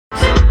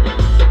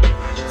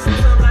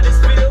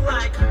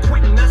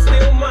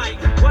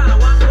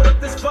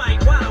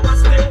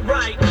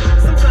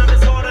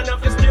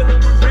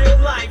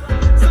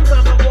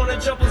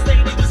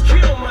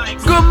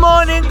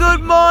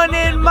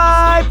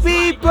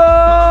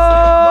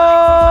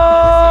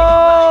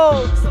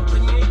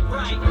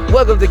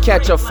Welcome to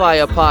Catch a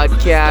Fire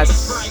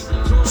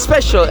Podcast,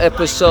 special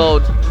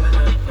episode.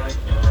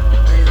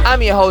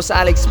 I'm your host,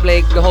 Alex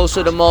Blake, the host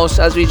of the most,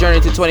 as we journey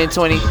to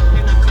 2020.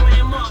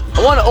 I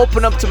want to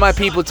open up to my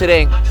people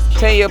today,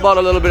 tell you about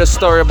a little bit of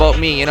story about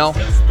me, you know.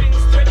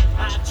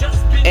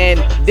 And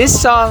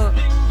this song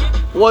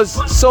was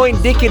so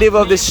indicative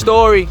of this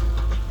story.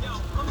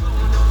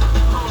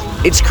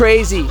 It's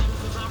crazy.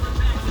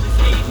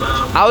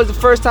 I was the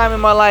first time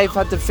in my life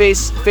I had to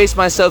face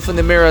myself in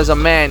the mirror as a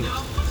man,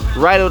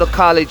 right out of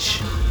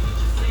college,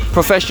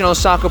 professional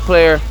soccer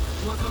player,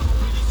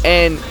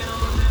 and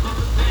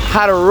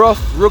had a rough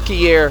rookie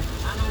year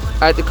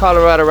at the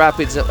Colorado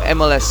Rapids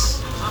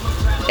MLS.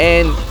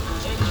 And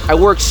I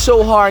worked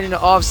so hard in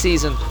the off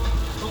season.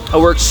 I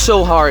worked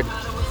so hard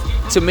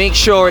to make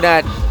sure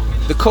that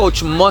the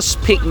coach must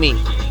pick me,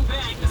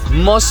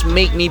 must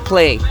make me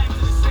play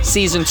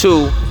season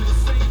 2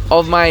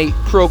 of my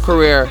pro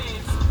career.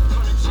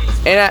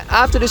 And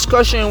after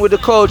discussion with the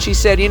coach, he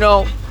said, you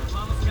know,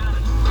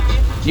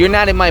 you're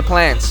not in my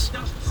plans.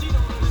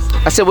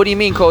 I said, what do you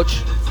mean,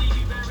 coach?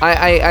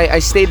 I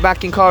stayed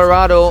back in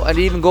Colorado. I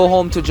didn't even go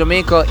home to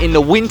Jamaica in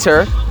the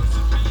winter.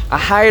 I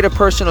hired a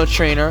personal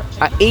trainer.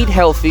 I ate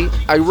healthy.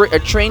 I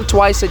trained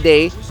twice a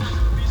day.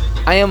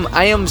 I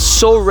am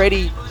so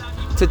ready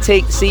to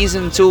take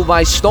season 2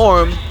 by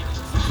storm.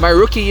 My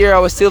rookie year, I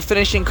was still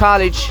finishing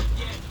college.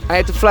 I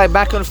had to fly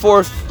back and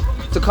forth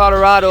to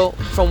Colorado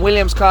from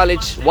Williams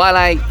College while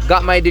I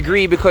got my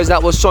degree because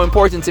that was so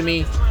important to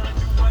me.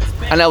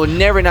 And I would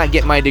never not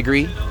get my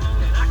degree.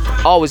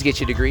 Always get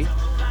your degree.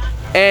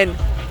 And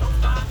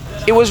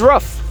it was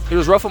rough. It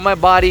was rough on my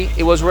body.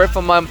 It was rough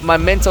on my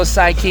mental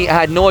psyche. I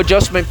had no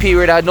adjustment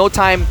period. I had no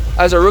time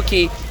as a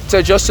rookie to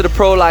adjust to the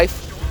pro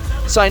life.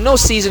 So I know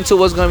season 2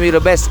 was going to be the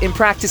best. In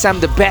practice, I'm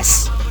the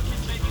best.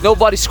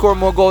 Nobody scored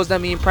more goals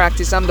than me in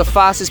practice. I'm the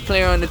fastest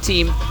player on the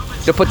team.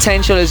 The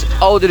potential is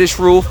out of this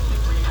roof.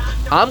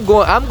 I'm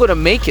going to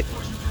make it.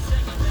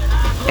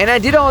 And I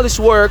did all this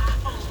work,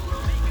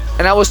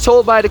 and I was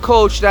told by the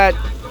coach that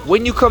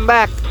when you come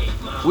back,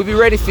 we'll be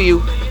ready for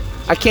you.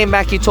 I came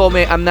back, he told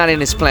me I'm not in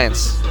his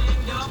plans.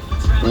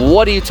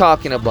 What are you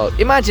talking about?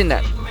 Imagine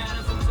that.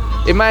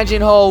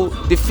 Imagine how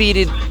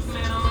defeated,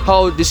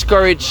 how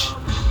discouraged,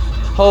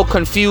 how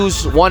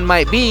confused one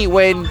might be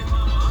when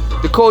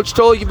the coach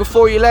told you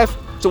before you left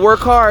to work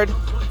hard,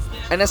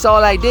 and that's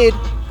all I did,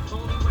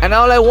 and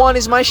all I want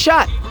is my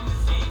shot.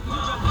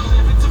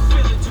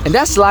 And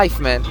that's life,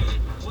 man.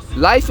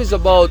 Life is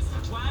about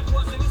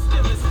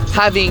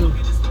having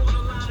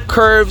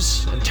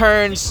curves and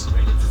turns,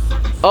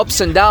 ups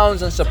and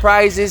downs and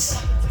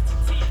surprises.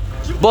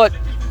 But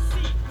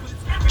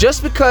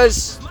just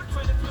because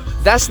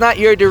that's not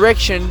your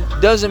direction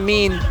doesn't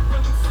mean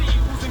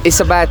it's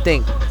a bad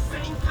thing.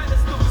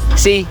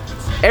 See,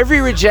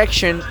 every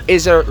rejection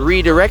is a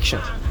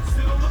redirection.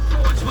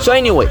 So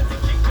anyway,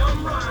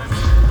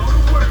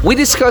 we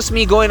discussed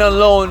me going on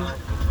loan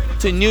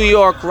to New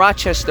York,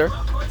 Rochester.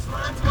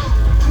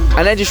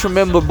 And I just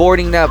remember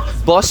boarding that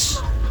bus,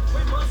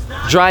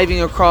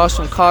 driving across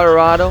from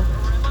Colorado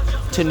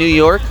to New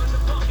York.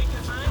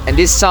 And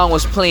this song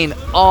was playing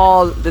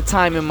all the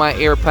time in my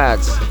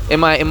AirPods, in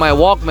my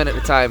Walkman at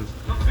the time,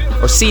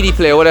 or CD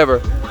player, whatever.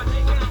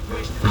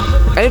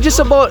 And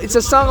it's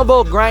a song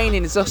about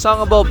grinding. It's a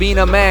song about being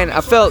a man.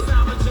 I felt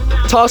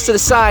tossed to the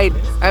side.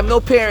 I have no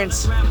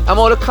parents. I'm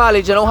out of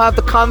college. I don't have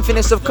the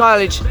confidence of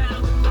college.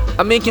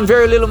 I'm making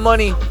very little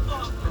money.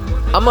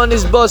 I'm on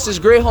this bus, this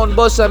Greyhound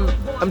bus. I'm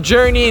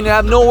journeying. I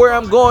have nowhere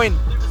I'm going.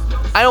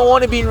 I don't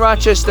want to be in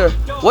Rochester.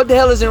 What the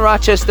hell is in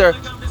Rochester?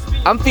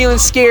 I'm feeling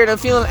scared. I'm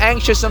feeling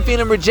anxious. I'm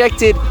feeling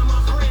rejected.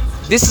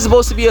 This is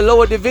supposed to be a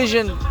lower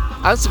division.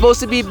 I'm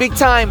supposed to be big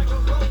time.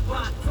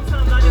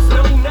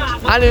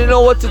 I didn't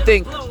know what to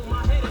think.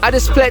 I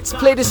just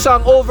played this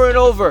song over and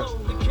over,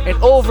 and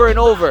over and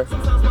over,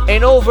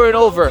 and over and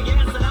over,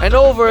 and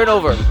over and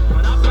over.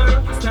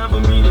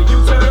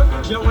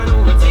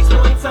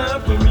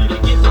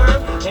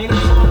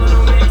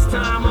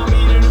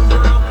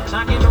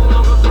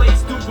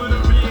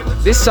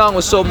 This song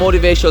was so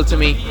motivational to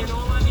me.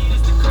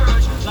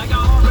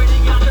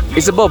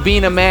 It's about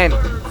being a man.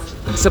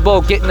 It's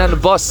about getting on the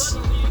bus.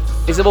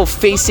 It's about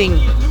facing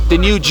the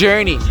new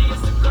journey.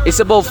 It's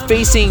about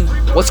facing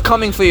what's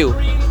coming for you.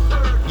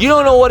 You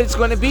don't know what it's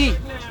going to be,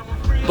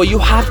 but you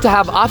have to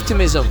have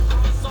optimism.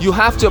 You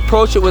have to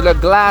approach it with a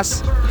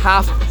glass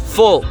half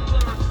full.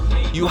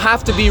 You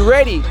have to be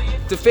ready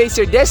to face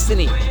your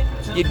destiny.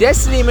 Your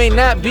destiny may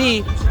not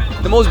be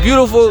the most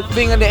beautiful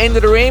thing at the end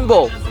of the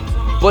rainbow,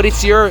 but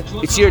it's your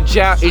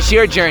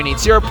journey.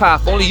 It's your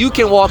path. Only you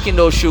can walk in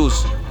those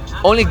shoes.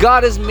 Only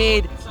God has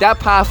made that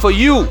path for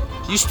you.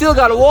 You still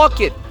gotta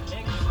walk it.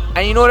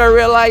 And you know what I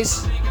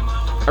realize?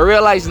 I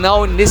realize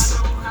now in this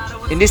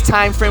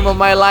time frame of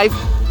my life,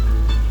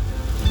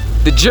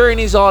 the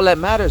journey is all that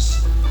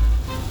matters.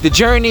 The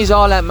journey is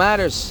all that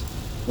matters.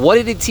 What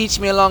did it teach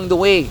me along the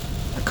way?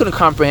 I couldn't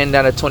comprehend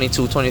that at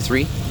 22,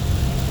 23.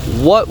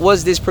 What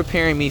was this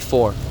preparing me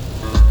for?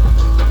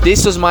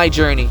 This was my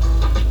journey.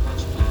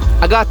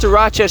 I got to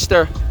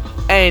Rochester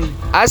And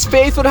as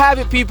faith would have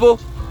it, people,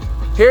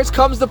 here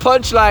comes the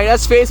punchline.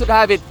 As faith would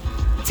have it,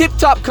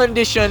 tip-top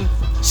condition,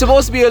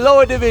 supposed to be a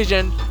lower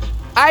division.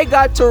 I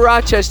got to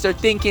Rochester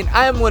thinking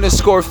I'm going to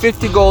score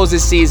 50 goals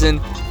this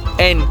season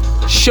and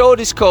show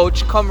this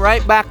coach, come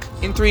right back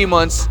in 3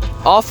 months,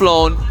 off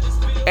loan,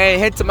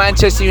 and head to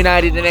Manchester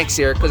United the next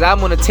year because I'm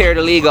going to tear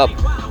the league up.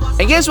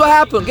 And guess what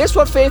happened? Guess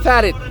what faith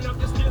had it?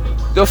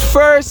 The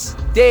first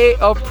day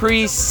of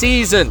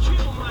preseason.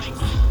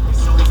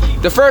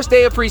 The first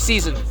day of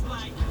preseason.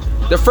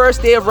 The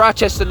first day of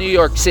Rochester, New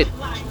York City.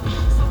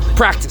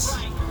 Practice.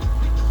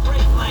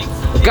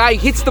 The guy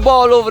hits the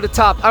ball over the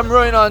top. I'm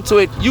running onto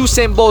it.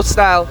 Usain Bolt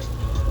style.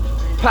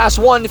 Pass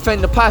one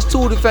defender, pass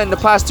two defender,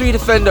 pass three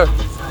defender.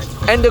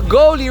 And the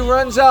goalie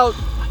runs out.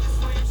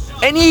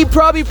 And he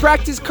probably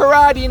practiced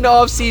karate in the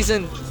off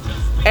season.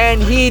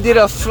 And he did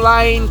a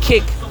flying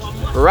kick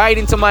right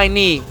into my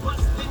knee.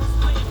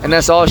 And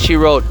that's all she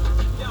wrote.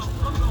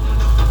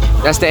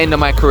 That's the end of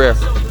my career.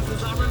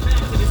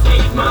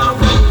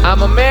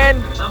 I'm a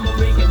man,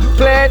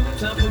 plan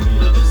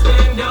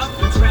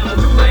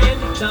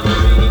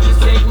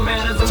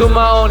to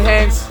my own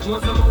hands.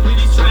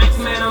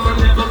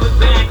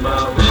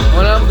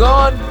 When I'm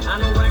gone,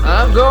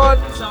 I'm gone,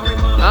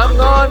 I'm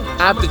gone.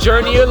 I have to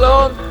journey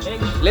alone.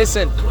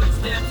 Listen,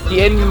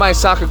 he ended my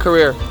soccer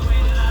career,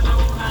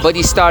 but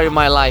he started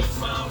my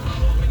life,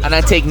 and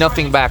I take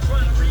nothing back.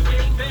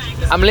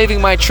 I'm living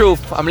my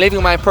truth. I'm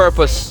living my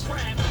purpose.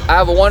 I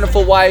have a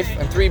wonderful wife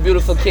and 3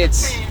 beautiful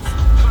kids.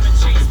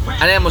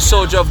 And I am a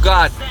soldier of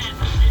God.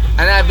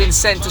 And I've been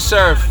sent to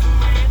serve.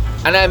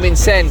 And I've been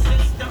sent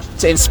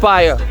to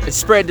inspire and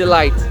spread the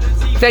light.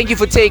 Thank you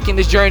for taking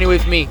this journey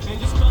with me.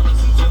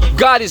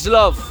 God is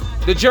love.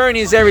 The journey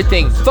is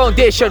everything.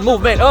 Foundation,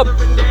 movement, up.